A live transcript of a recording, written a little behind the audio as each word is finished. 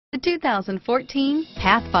The 2014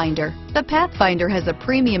 Pathfinder. The Pathfinder has a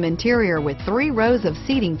premium interior with 3 rows of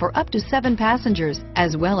seating for up to 7 passengers,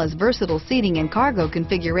 as well as versatile seating and cargo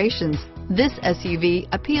configurations. This SUV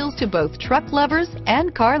appeals to both truck lovers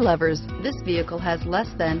and car lovers. This vehicle has less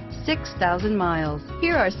than 6,000 miles.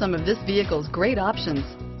 Here are some of this vehicle's great options: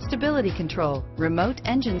 stability control, remote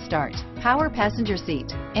engine start, power passenger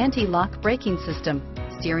seat, anti-lock braking system,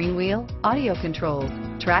 steering wheel audio controls,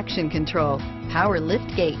 traction control, power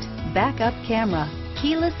liftgate, backup camera,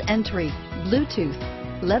 keyless entry, Bluetooth,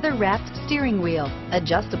 leather-wrapped steering wheel,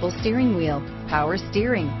 adjustable steering wheel, power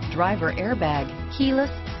steering, driver airbag,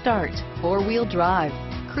 keyless start, 4-wheel drive,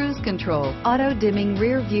 cruise control, auto-dimming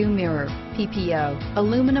rear view mirror, PPO,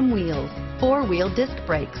 aluminum wheels, 4-wheel disc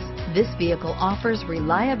brakes. This vehicle offers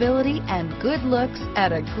reliability and good looks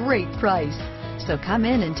at a great price. So come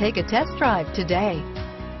in and take a test drive today.